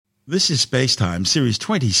This is Spacetime, Series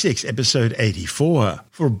 26, Episode 84,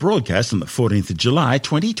 for a broadcast on the 14th of July,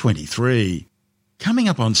 2023. Coming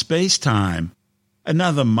up on Spacetime,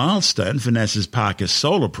 another milestone for NASA's Parker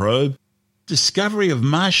Solar Probe, discovery of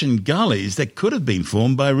Martian gullies that could have been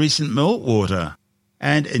formed by recent meltwater,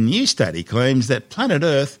 and a new study claims that planet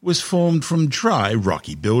Earth was formed from dry,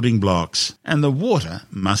 rocky building blocks, and the water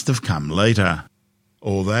must have come later.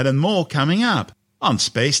 All that and more coming up on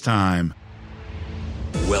Spacetime.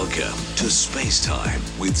 Welcome to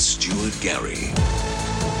Spacetime with Stuart Gary.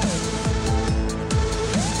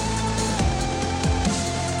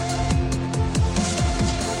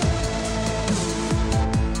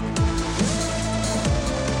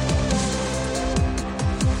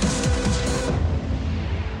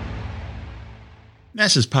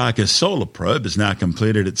 NASA's Parker Solar Probe has now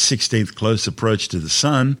completed its 16th close approach to the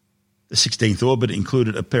Sun. The 16th orbit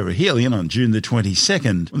included a perihelion on June the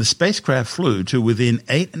 22nd, when the spacecraft flew to within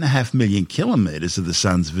 8.5 million kilometres of the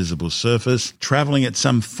Sun's visible surface, travelling at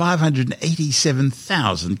some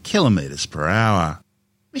 587,000 kilometres per hour.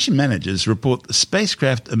 Mission managers report the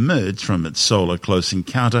spacecraft emerged from its solar close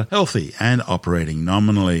encounter healthy and operating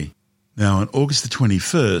nominally. Now, on August the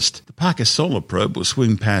 21st, the Parker Solar Probe will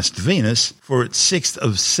swing past Venus for its 6th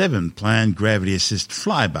of 7 planned gravity-assist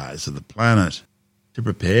flybys of the planet. To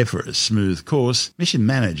prepare for a smooth course, mission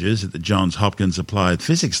managers at the Johns Hopkins Applied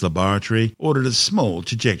Physics Laboratory ordered a small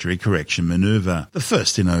trajectory correction maneuver, the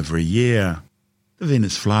first in over a year. The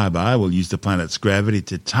Venus flyby will use the planet's gravity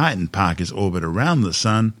to tighten Parker's orbit around the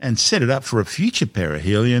Sun and set it up for a future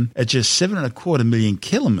perihelion at just 7.25 million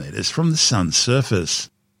kilometres from the Sun's surface.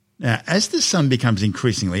 Now, as the Sun becomes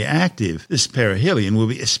increasingly active, this perihelion will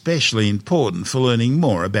be especially important for learning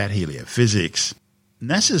more about heliophysics.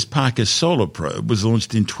 NASA's Parker Solar Probe was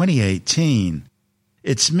launched in 2018.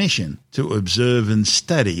 Its mission, to observe and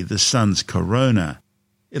study the Sun's corona.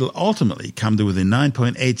 It'll ultimately come to within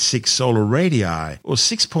 9.86 solar radii, or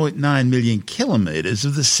 6.9 million kilometres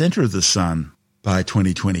of the centre of the Sun. By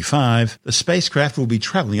 2025, the spacecraft will be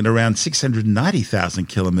travelling at around 690,000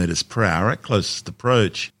 kilometres per hour at closest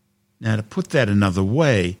approach. Now, to put that another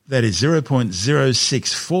way, that is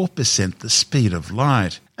 0.064% the speed of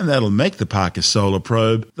light, and that'll make the Parker Solar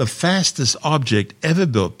Probe the fastest object ever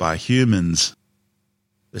built by humans.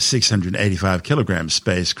 The 685-kilogram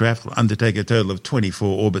spacecraft will undertake a total of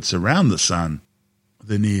 24 orbits around the Sun.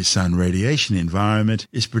 The near-Sun radiation environment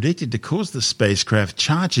is predicted to cause the spacecraft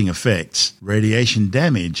charging effects, radiation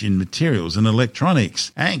damage in materials and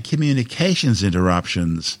electronics, and communications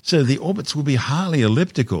interruptions, so the orbits will be highly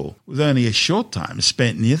elliptical, with only a short time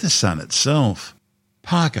spent near the Sun itself.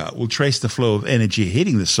 Parker will trace the flow of energy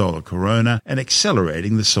hitting the solar corona and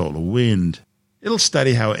accelerating the solar wind. It'll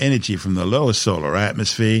study how energy from the lower solar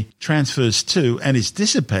atmosphere transfers to and is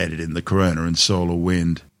dissipated in the corona and solar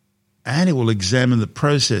wind. And it will examine the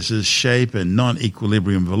processes, shape and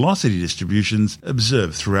non-equilibrium velocity distributions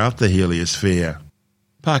observed throughout the heliosphere.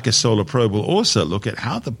 Parker Solar Probe will also look at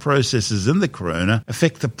how the processes in the corona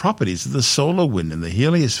affect the properties of the solar wind in the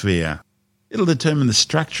heliosphere. It'll determine the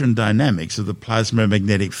structure and dynamics of the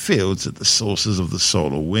plasmomagnetic fields at the sources of the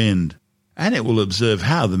solar wind. And it will observe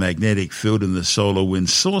how the magnetic field in the solar wind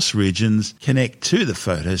source regions connect to the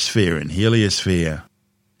photosphere and heliosphere.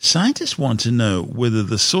 Scientists want to know whether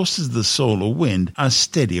the sources of the solar wind are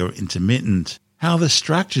steady or intermittent, how the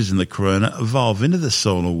structures in the corona evolve into the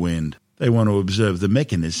solar wind. They want to observe the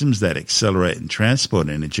mechanisms that accelerate and transport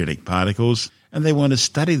energetic particles, and they want to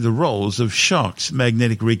study the roles of shocks,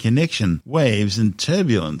 magnetic reconnection, waves, and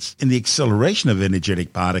turbulence in the acceleration of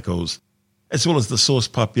energetic particles, as well as the source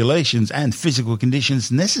populations and physical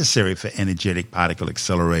conditions necessary for energetic particle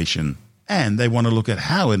acceleration. And they want to look at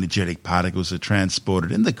how energetic particles are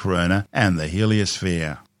transported in the corona and the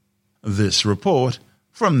heliosphere. This report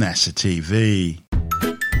from NASA TV.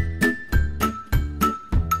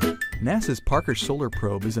 NASA's Parker Solar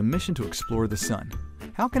Probe is a mission to explore the Sun.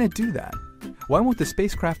 How can it do that? Why won't the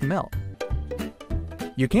spacecraft melt?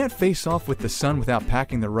 You can't face off with the Sun without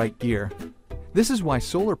packing the right gear. This is why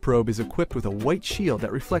Solar Probe is equipped with a white shield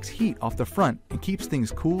that reflects heat off the front and keeps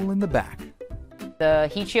things cool in the back. The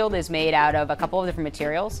heat shield is made out of a couple of different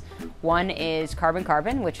materials. One is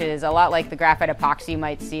carbon-carbon, which is a lot like the graphite epoxy you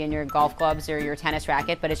might see in your golf clubs or your tennis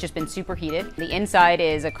racket, but it's just been superheated. The inside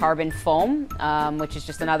is a carbon foam, which is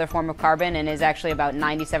just another form of carbon and is actually about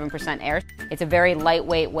 97% air. It's a very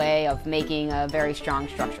lightweight way of making a very strong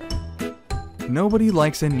structure. Nobody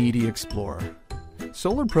likes a needy explorer.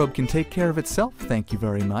 Solar Probe can take care of itself, thank you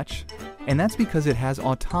very much. And that's because it has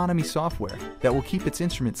autonomy software that will keep its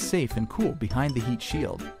instruments safe and cool behind the heat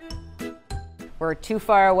shield. We're too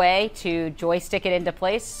far away to joystick it into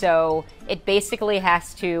place, so it basically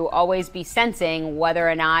has to always be sensing whether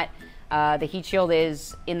or not the heat shield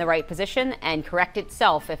is in the right position and correct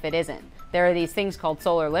itself if it isn't. There are these things called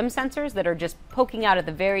solar limb sensors that are just poking out at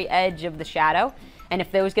the very edge of the shadow, and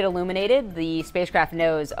if those get illuminated, the spacecraft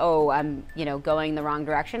knows, oh, I'm going the wrong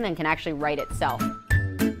direction, and can actually right itself.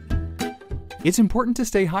 It's important to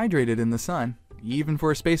stay hydrated in the sun, even for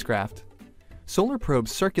a spacecraft. Solar Probe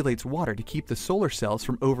circulates water to keep the solar cells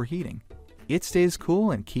from overheating. It stays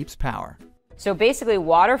cool and keeps power. So basically,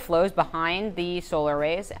 water flows behind the solar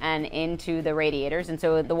rays and into the radiators, and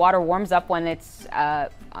so the water warms up when it's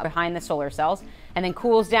behind the solar cells and then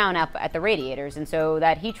cools down up at the radiators, and so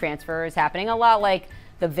that heat transfer is happening a lot like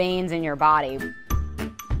the veins in your body.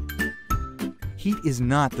 Heat is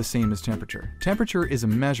not the same as temperature. Temperature is a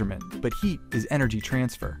measurement, but heat is energy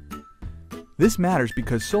transfer. This matters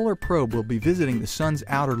because Solar Probe will be visiting the sun's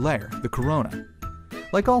outer layer, the corona.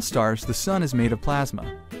 Like all stars, the sun is made of plasma.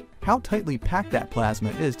 How tightly packed that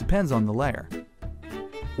plasma is depends on the layer.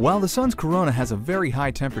 While the sun's corona has a very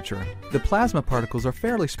high temperature, the plasma particles are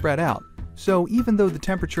fairly spread out, so even though the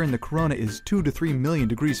temperature in the corona is 2 to 3 million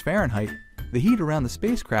degrees Fahrenheit, the heat around the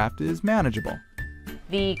spacecraft is manageable.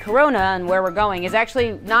 The corona and where we're going is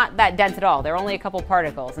actually not that dense at all. There are only a couple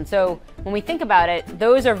particles, and so when we think about it,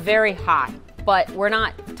 those are very hot, but we're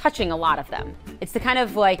not touching a lot of them. It's the kind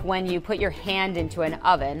of like when you put your hand into an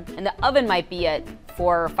oven, and the oven might be at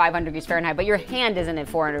 400 or 500 degrees Fahrenheit, but your hand isn't at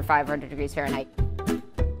 400 or 500 degrees Fahrenheit.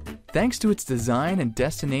 Thanks to its design and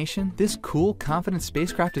destination, this cool, confident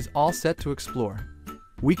spacecraft is all set to explore.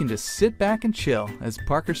 We can just sit back and chill as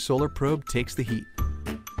Parker's Solar Probe takes the heat.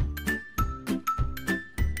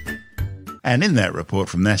 And in that report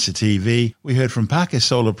from NASA TV, we heard from Parker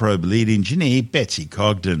Solar Probe lead engineer Betsy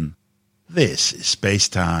Cogden. This is Space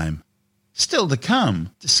Time. Still to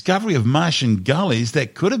come, discovery of Martian gullies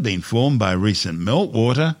that could have been formed by recent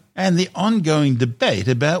meltwater, and the ongoing debate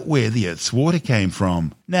about where the Earth's water came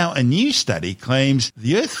from. Now, a new study claims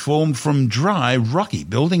the Earth formed from dry, rocky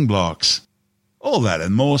building blocks. All that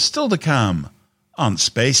and more still to come on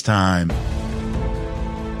Space Time.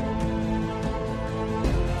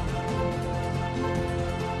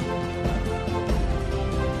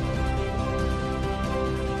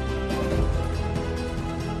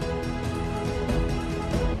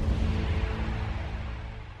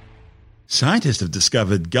 Scientists have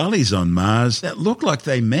discovered gullies on Mars that look like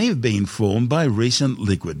they may have been formed by recent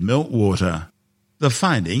liquid meltwater. The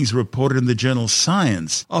findings, reported in the journal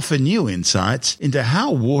Science, offer new insights into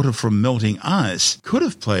how water from melting ice could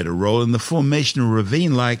have played a role in the formation of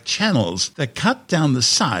ravine-like channels that cut down the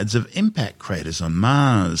sides of impact craters on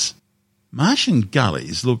Mars. Martian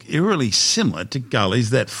gullies look eerily similar to gullies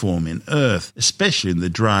that form in Earth, especially in the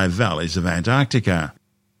dry valleys of Antarctica.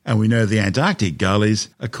 And we know the Antarctic gullies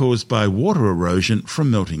are caused by water erosion from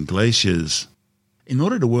melting glaciers. In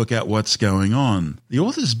order to work out what's going on, the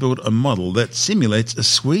authors built a model that simulates a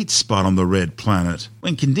sweet spot on the red planet,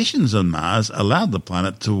 when conditions on Mars allowed the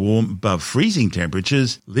planet to warm above freezing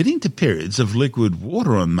temperatures, leading to periods of liquid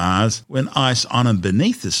water on Mars when ice on and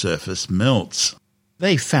beneath the surface melts.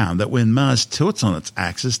 They found that when Mars tilts on its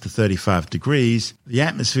axis to 35 degrees, the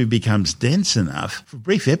atmosphere becomes dense enough for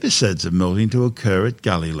brief episodes of melting to occur at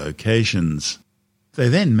gully locations. They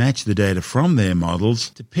then matched the data from their models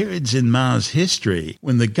to periods in Mars history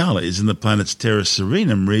when the gullies in the planet's Terra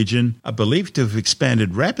Serenum region are believed to have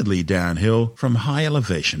expanded rapidly downhill from high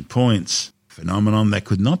elevation points, a phenomenon that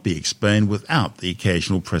could not be explained without the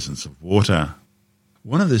occasional presence of water.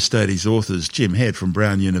 One of the study's authors, Jim Head from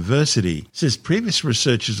Brown University, says previous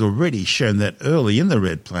research has already shown that early in the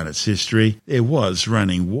red planet's history there was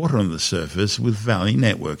running water on the surface with valley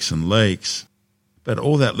networks and lakes. But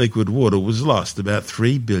all that liquid water was lost about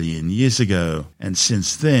 3 billion years ago, and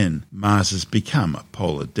since then Mars has become a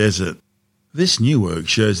polar desert. This new work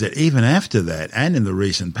shows that even after that, and in the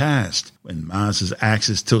recent past, when Mars's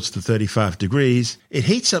axis tilts to 35 degrees, it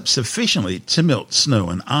heats up sufficiently to melt snow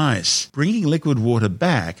and ice, bringing liquid water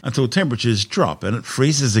back until temperatures drop and it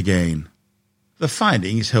freezes again. The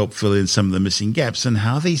findings help fill in some of the missing gaps in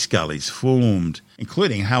how these gullies formed,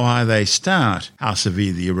 including how high they start, how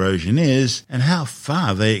severe the erosion is, and how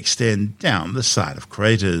far they extend down the side of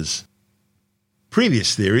craters.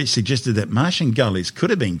 Previous theories suggested that Martian gullies could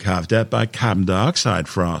have been carved out by carbon dioxide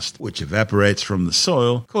frost, which evaporates from the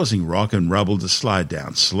soil, causing rock and rubble to slide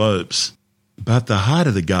down slopes. But the height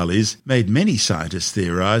of the gullies made many scientists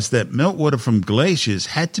theorize that meltwater from glaciers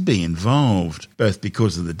had to be involved, both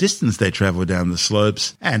because of the distance they travelled down the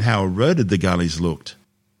slopes and how eroded the gullies looked.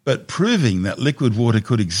 But proving that liquid water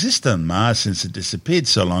could exist on Mars since it disappeared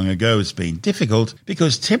so long ago has been difficult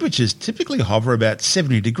because temperatures typically hover about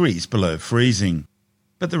 70 degrees below freezing.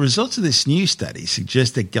 But the results of this new study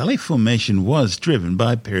suggest that gully formation was driven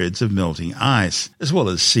by periods of melting ice, as well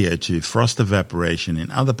as CO2 frost evaporation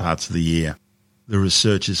in other parts of the year. The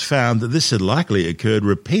researchers found that this had likely occurred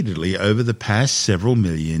repeatedly over the past several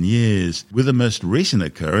million years, with the most recent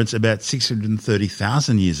occurrence about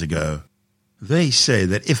 630,000 years ago. They say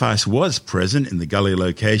that if ice was present in the gully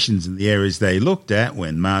locations in the areas they looked at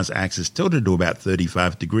when Mars' axis tilted to about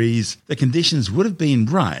 35 degrees, the conditions would have been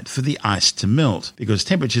right for the ice to melt, because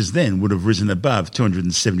temperatures then would have risen above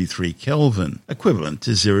 273 Kelvin, equivalent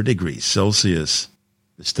to 0 degrees Celsius.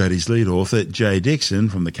 The study's lead author, Jay Dixon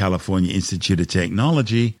from the California Institute of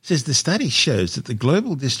Technology, says the study shows that the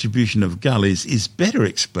global distribution of gullies is better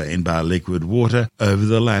explained by liquid water over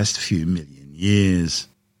the last few million years.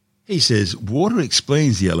 He says water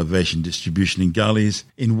explains the elevation distribution in gullies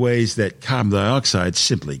in ways that carbon dioxide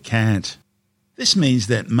simply can't. This means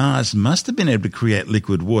that Mars must have been able to create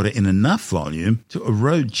liquid water in enough volume to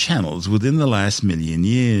erode channels within the last million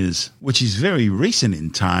years, which is very recent in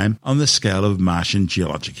time on the scale of Martian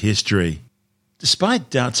geologic history. Despite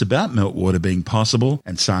doubts about meltwater being possible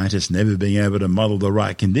and scientists never being able to model the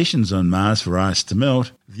right conditions on Mars for ice to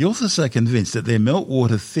melt, the authors are convinced that their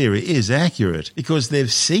meltwater theory is accurate because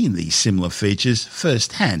they've seen these similar features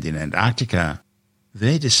firsthand in Antarctica.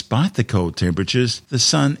 There, despite the cold temperatures, the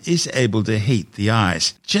sun is able to heat the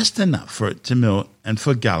ice just enough for it to melt and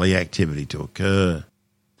for gully activity to occur.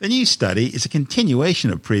 The new study is a continuation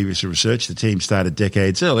of previous research the team started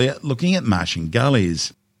decades earlier looking at Martian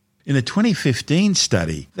gullies. In a 2015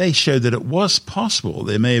 study, they showed that it was possible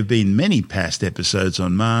there may have been many past episodes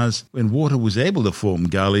on Mars when water was able to form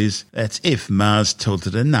gullies, that's if Mars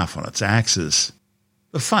tilted enough on its axis.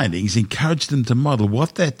 The findings encouraged them to model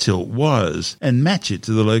what that tilt was and match it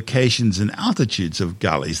to the locations and altitudes of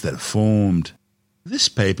gullies that formed. This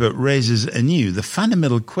paper raises anew the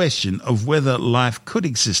fundamental question of whether life could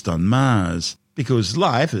exist on Mars, because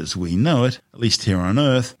life, as we know it, at least here on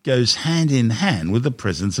Earth, goes hand in hand with the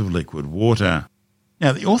presence of liquid water.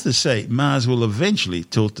 Now, the authors say Mars will eventually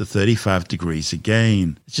tilt to 35 degrees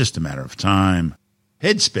again. It's just a matter of time.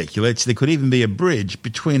 Head speculates there could even be a bridge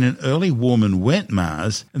between an early warm and wet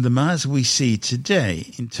Mars and the Mars we see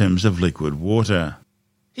today in terms of liquid water.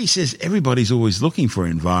 He says everybody's always looking for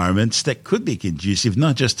environments that could be conducive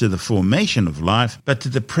not just to the formation of life, but to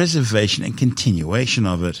the preservation and continuation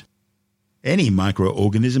of it. Any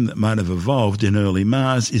microorganism that might have evolved in early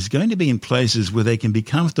Mars is going to be in places where they can be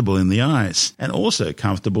comfortable in the ice and also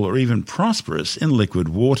comfortable or even prosperous in liquid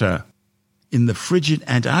water. In the frigid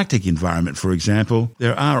Antarctic environment, for example,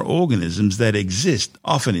 there are organisms that exist,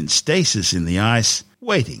 often in stasis in the ice,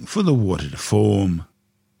 waiting for the water to form.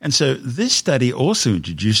 And so this study also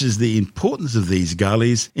introduces the importance of these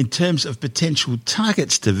gullies in terms of potential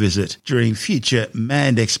targets to visit during future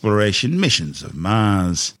manned exploration missions of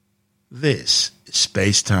Mars. This is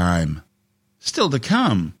space-time. Still to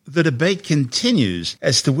come, the debate continues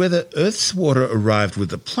as to whether Earth's water arrived with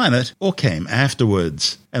the planet or came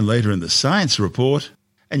afterwards. And later in the science report,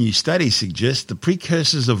 a new study suggests the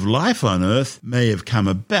precursors of life on Earth may have come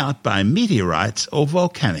about by meteorites or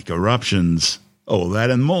volcanic eruptions. All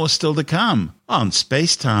that and more still to come on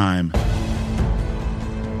Space-Time.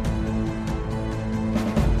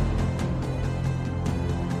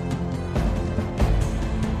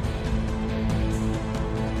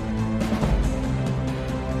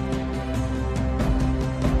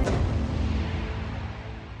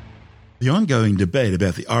 The ongoing debate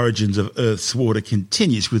about the origins of Earth's water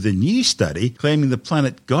continues with a new study claiming the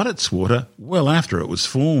planet got its water well after it was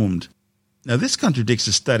formed. Now, this contradicts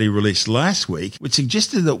a study released last week which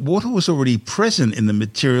suggested that water was already present in the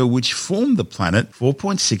material which formed the planet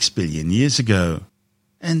 4.6 billion years ago.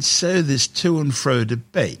 And so this to and fro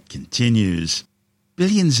debate continues.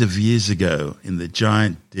 Billions of years ago, in the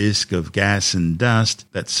giant disk of gas and dust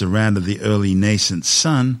that surrounded the early nascent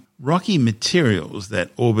sun, rocky materials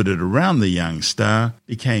that orbited around the young star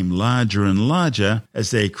became larger and larger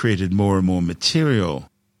as they created more and more material.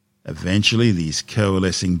 Eventually, these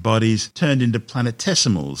coalescing bodies turned into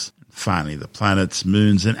planetesimals, and finally the planets,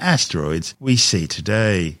 moons, and asteroids we see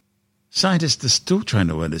today. Scientists are still trying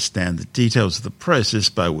to understand the details of the process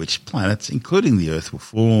by which planets, including the Earth, were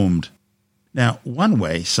formed. Now, one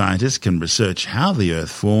way scientists can research how the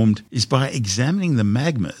Earth formed is by examining the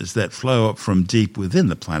magmas that flow up from deep within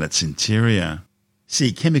the planet's interior.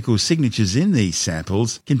 See, chemical signatures in these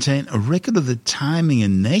samples contain a record of the timing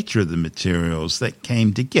and nature of the materials that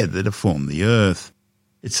came together to form the Earth.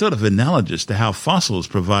 It's sort of analogous to how fossils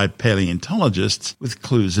provide paleontologists with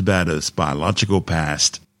clues about Earth's biological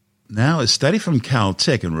past. Now, a study from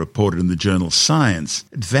Caltech and reported in the journal Science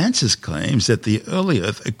advances claims that the early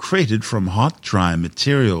Earth accreted from hot, dry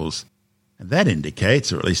materials. And that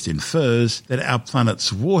indicates, or at least infers, that our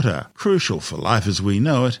planet's water, crucial for life as we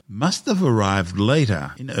know it, must have arrived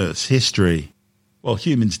later in Earth's history. While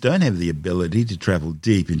humans don't have the ability to travel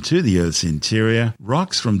deep into the Earth's interior,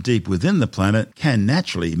 rocks from deep within the planet can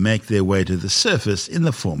naturally make their way to the surface in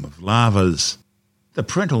the form of lavas. The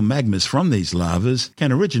parental magmas from these lavas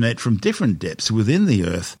can originate from different depths within the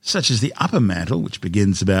Earth, such as the upper mantle, which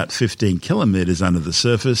begins about 15 kilometres under the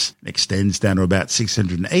surface and extends down to about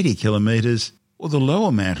 680 kilometres, or the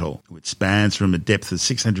lower mantle, which spans from a depth of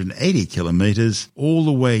 680 kilometres all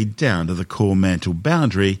the way down to the core mantle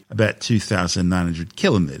boundary, about 2,900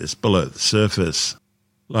 kilometres below the surface.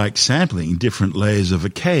 Like sampling different layers of a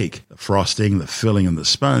cake, the frosting, the filling and the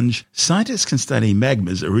sponge, scientists can study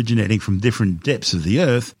magmas originating from different depths of the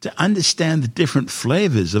Earth to understand the different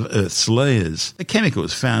flavours of Earth's layers, the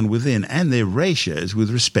chemicals found within and their ratios with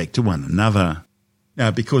respect to one another. Now,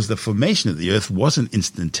 because the formation of the Earth wasn't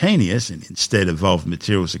instantaneous and instead evolved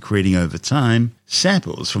materials accreting over time,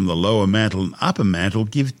 samples from the lower mantle and upper mantle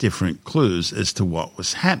give different clues as to what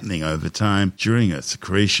was happening over time during Earth's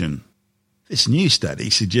accretion. This new study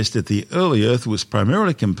suggests that the early Earth was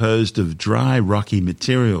primarily composed of dry, rocky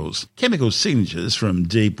materials. Chemical signatures from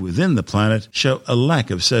deep within the planet show a lack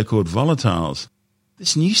of so-called volatiles.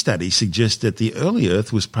 This new study suggests that the early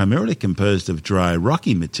Earth was primarily composed of dry,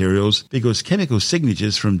 rocky materials because chemical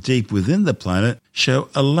signatures from deep within the planet show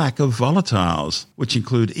a lack of volatiles, which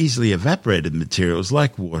include easily evaporated materials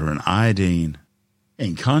like water and iodine.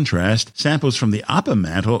 In contrast, samples from the upper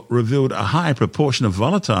mantle revealed a high proportion of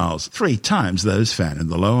volatiles, 3 times those found in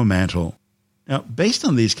the lower mantle. Now, based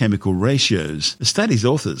on these chemical ratios, the study's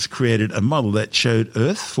authors created a model that showed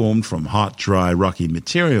Earth formed from hot, dry, rocky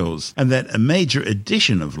materials, and that a major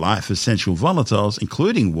addition of life-essential volatiles,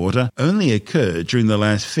 including water, only occurred during the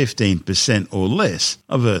last 15% or less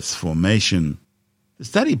of Earth's formation. The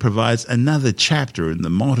study provides another chapter in the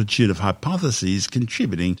multitude of hypotheses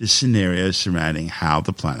contributing to scenarios surrounding how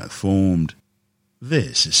the planet formed.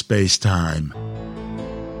 This is Space Time.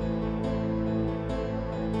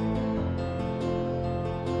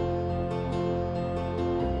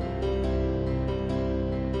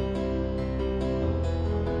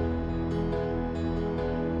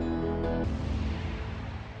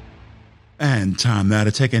 And time now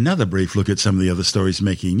to take another brief look at some of the other stories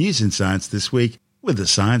making news in science this week with the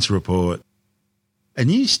Science Report. A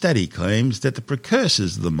new study claims that the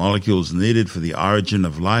precursors of the molecules needed for the origin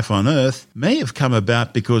of life on Earth may have come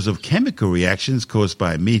about because of chemical reactions caused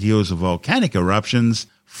by meteors or volcanic eruptions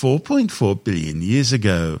 4.4 billion years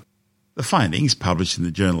ago. The findings, published in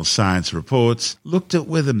the journal Science Reports, looked at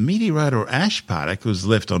whether meteorite or ash particles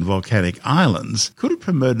left on volcanic islands could have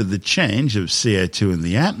promoted the change of CO2 in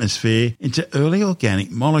the atmosphere into early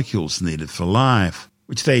organic molecules needed for life,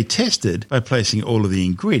 which they tested by placing all of the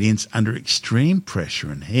ingredients under extreme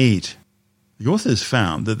pressure and heat. The authors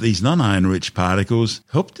found that these non-iron-rich particles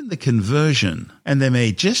helped in the conversion, and they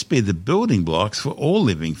may just be the building blocks for all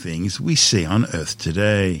living things we see on Earth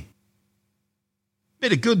today.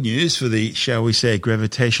 Bit of good news for the, shall we say,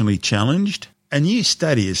 gravitationally challenged. A new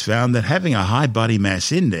study has found that having a high body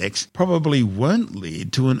mass index probably won't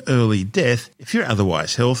lead to an early death if you're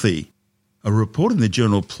otherwise healthy. A report in the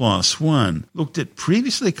journal PLOS ONE looked at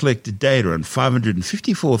previously collected data on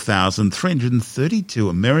 554,332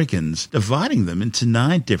 Americans, dividing them into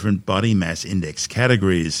 9 different body mass index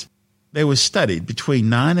categories. They were studied between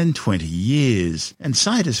 9 and 20 years, and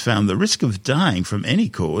scientists found the risk of dying from any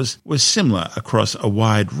cause was similar across a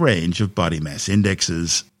wide range of body mass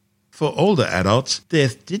indexes. For older adults,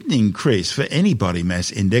 death didn't increase for any body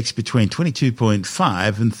mass index between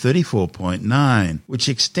 22.5 and 34.9, which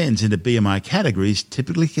extends into BMI categories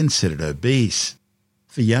typically considered obese.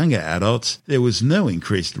 For younger adults, there was no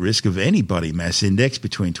increased risk of any body mass index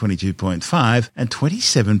between 22.5 and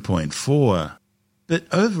 27.4. But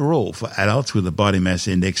overall, for adults with a body mass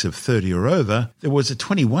index of 30 or over, there was a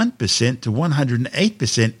 21% to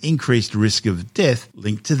 108% increased risk of death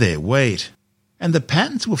linked to their weight. And the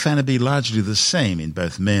patterns were found to be largely the same in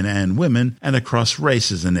both men and women and across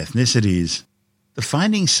races and ethnicities. The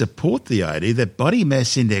findings support the idea that body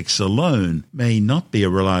mass index alone may not be a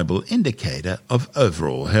reliable indicator of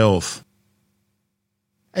overall health.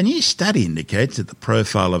 A new study indicates that the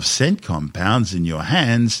profile of scent compounds in your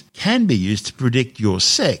hands can be used to predict your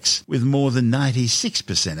sex with more than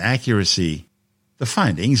 96% accuracy. The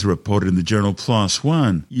findings, reported in the journal PLOS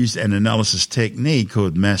ONE, used an analysis technique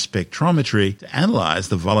called mass spectrometry to analyse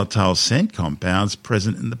the volatile scent compounds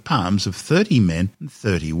present in the palms of 30 men and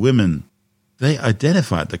 30 women. They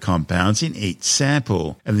identified the compounds in each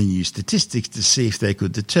sample and then used statistics to see if they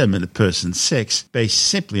could determine a person's sex based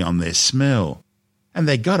simply on their smell. And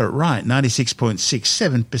they got it right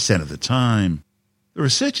 96.67% of the time. The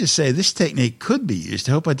researchers say this technique could be used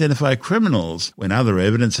to help identify criminals when other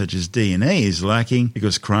evidence such as DNA is lacking,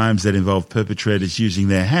 because crimes that involve perpetrators using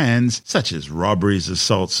their hands, such as robberies,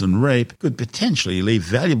 assaults and rape, could potentially leave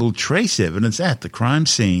valuable trace evidence at the crime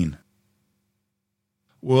scene.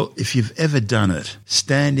 Well, if you've ever done it,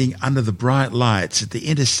 standing under the bright lights at the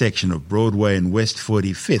intersection of Broadway and West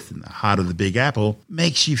 45th in the heart of the Big Apple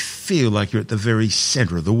makes you feel like you're at the very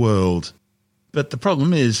centre of the world. But the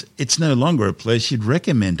problem is, it's no longer a place you'd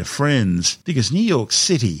recommend to friends, because New York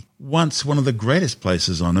City, once one of the greatest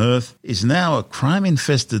places on earth, is now a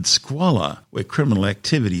crime-infested squalor where criminal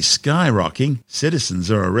activity is skyrocketing, citizens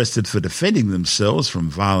are arrested for defending themselves from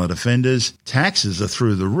violent offenders, taxes are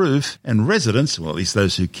through the roof, and residents, well at least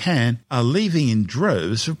those who can, are leaving in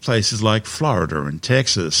droves for places like Florida and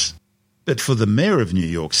Texas. But for the mayor of New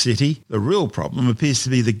York City, the real problem appears to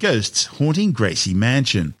be the ghosts haunting Gracie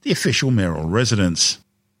Mansion, the official mayoral residence.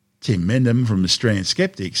 Tim Mendham from Australian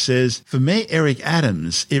Skeptics says, for Mayor Eric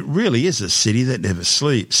Adams, it really is a city that never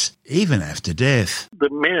sleeps, even after death.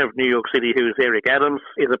 The mayor of New York City, who is Eric Adams,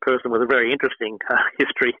 is a person with a very interesting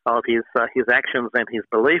history of his actions and his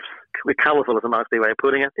beliefs. Colourful is a nice way of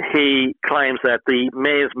putting it. He claims that the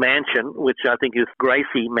mayor's mansion, which I think is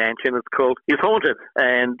Gracie Mansion, it's called, is haunted.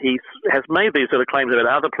 And he has made these sort of claims about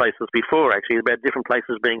other places before, actually, about different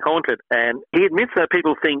places being haunted. And he admits that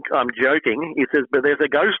people think I'm joking. He says, but there's a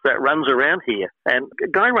ghost that runs around here. And a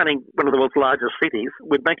guy running one of the world's largest cities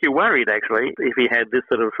would make you worried, actually, if he had this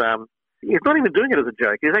sort of... He's not even doing it as a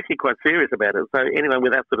joke. He's actually quite serious about it. So anyone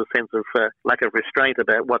with that sort of sense of lack of restraint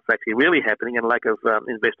about what's actually really happening and lack of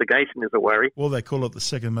investigation is a worry. Well, they call it the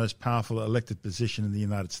second most powerful elected position in the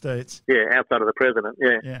United States. Yeah, outside of the president,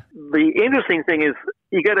 yeah. The interesting thing is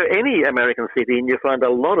you go to any American city and you find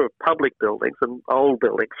a lot of public buildings and old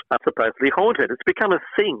buildings are supposedly haunted. It's become a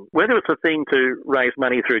thing, whether it's a thing to raise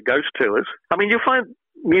money through ghost tours. I mean, you'll find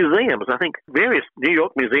museums, I think various New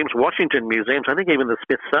York museums, Washington museums, I think even the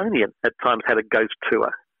Smithsonian at times had a ghost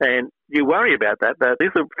tour. And you worry about that. These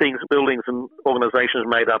are things, buildings and organisations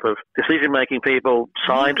made up of decision-making people,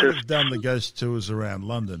 scientists. You would have done the ghost tours around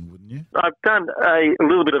London, wouldn't you? I've done a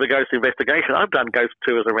little bit of a ghost investigation. I've done ghost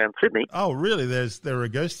tours around Sydney. Oh, really? There are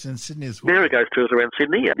ghosts in Sydney as well? There are ghost tours around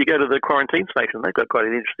Sydney. You go to the quarantine station. They've got quite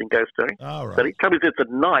an interesting ghost story. Oh, right. But it comes it's at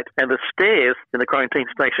night, and the stairs in the quarantine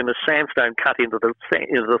station are sandstone cut into the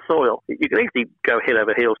soil. You can easily go head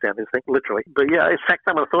over heels down this thing, literally. But yeah, in fact,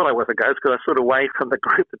 someone thought I was a ghost because I sort of waved from the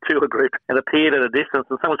group, the tour group, and appeared at a distance,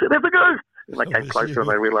 and someone said, "There's a ghost!" And I came closer and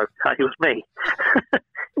I realised, it was me.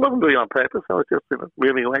 It wasn't doing it on purpose. I was just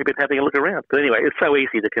moving away a bit, having a look around. But anyway, it's so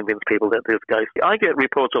easy to convince people that there's ghosts. I get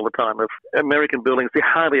reports all the time of American buildings. There's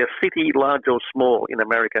hardly a city, large or small, in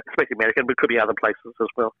America, especially America, but it could be other places as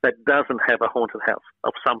well, that doesn't have a haunted house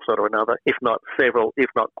of some sort or another, if not several, if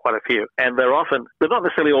not quite a few. And they're not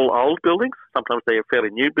necessarily all old buildings. Sometimes they're fairly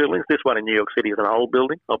new buildings. This one in New York City is an old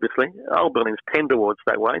building, obviously. Old buildings tend towards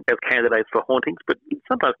that way as candidates for hauntings, but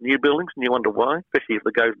sometimes new buildings, and you wonder why, especially if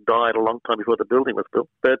the ghost died a long time before the building was built.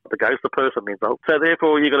 But the ghost, the person involved. So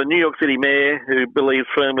therefore, you've got a New York City mayor who believes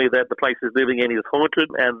firmly that the place he's living in is haunted,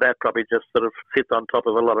 and that probably just sort of sits on top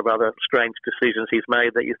of a lot of other strange decisions he's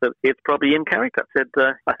made that you said it's probably in character. Said,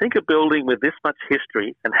 I think a building with this much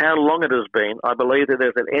history and how long it has been, I believe that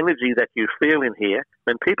there's an energy that you feel in here.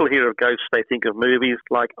 When people hear of ghosts, they think of movies.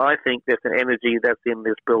 Like, I think there's an energy that's in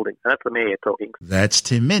this building. And that's the mayor talking. That's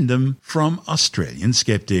Tim Mendham from Australian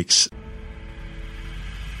Skeptics.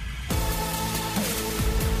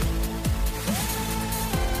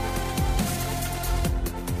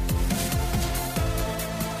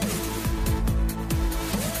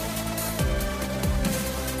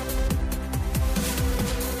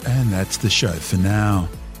 And that's the show for now.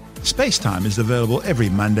 Spacetime is available every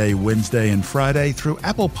Monday, Wednesday and Friday through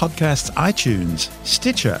Apple Podcasts, iTunes,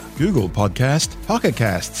 Stitcher, Google Podcast, Pocket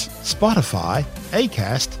Casts, Spotify,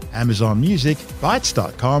 Acast, Amazon Music,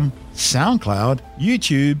 Bytes.com, SoundCloud,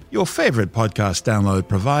 YouTube, your favourite podcast download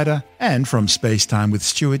provider, and from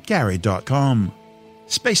spacetimewithstuartgary.com.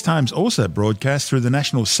 Spacetime's also broadcast through the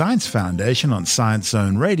National Science Foundation on Science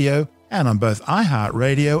Zone Radio and on both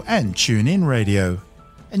iHeartRadio and TuneIn Radio.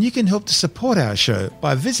 And you can help to support our show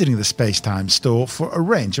by visiting the Spacetime store for a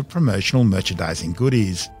range of promotional merchandising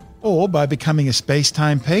goodies. or by becoming a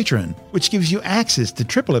Spacetime patron, which gives you access to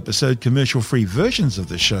triple-episode commercial-free versions of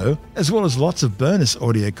the show, as well as lots of bonus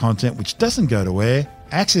audio content which doesn't go to air,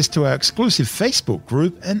 access to our exclusive Facebook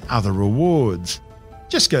group, and other rewards.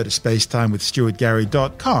 Just go to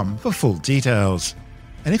spacetimewithstuartgary.com for full details.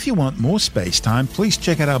 And if you want more Spacetime, please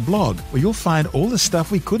check out our blog, where you'll find all the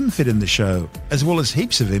stuff we couldn't fit in the show, as well as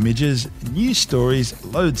heaps of images, news stories,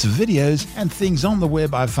 loads of videos, and things on the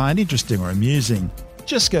web I find interesting or amusing.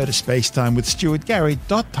 Just go to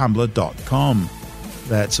spacetimewithstuartgary.tumblr.com.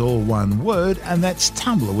 That's all one word, and that's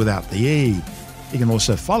Tumblr without the E. You can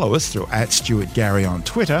also follow us through @StuartGary on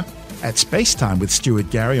Twitter,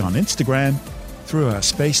 @SpaceTimeWithStuartGary on Instagram, through our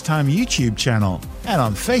Spacetime YouTube channel, and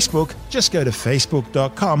on Facebook, just go to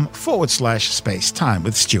facebook.com/Spacetime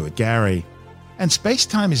with Stuart Gary. And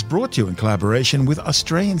Spacetime is brought to you in collaboration with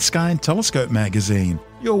Australian Sky and Telescope magazine,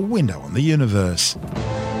 your window on the universe.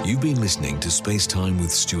 You've been listening to Spacetime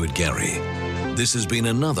with Stuart Gary. This has been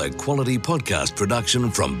another quality podcast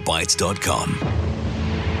production from Bytes.com.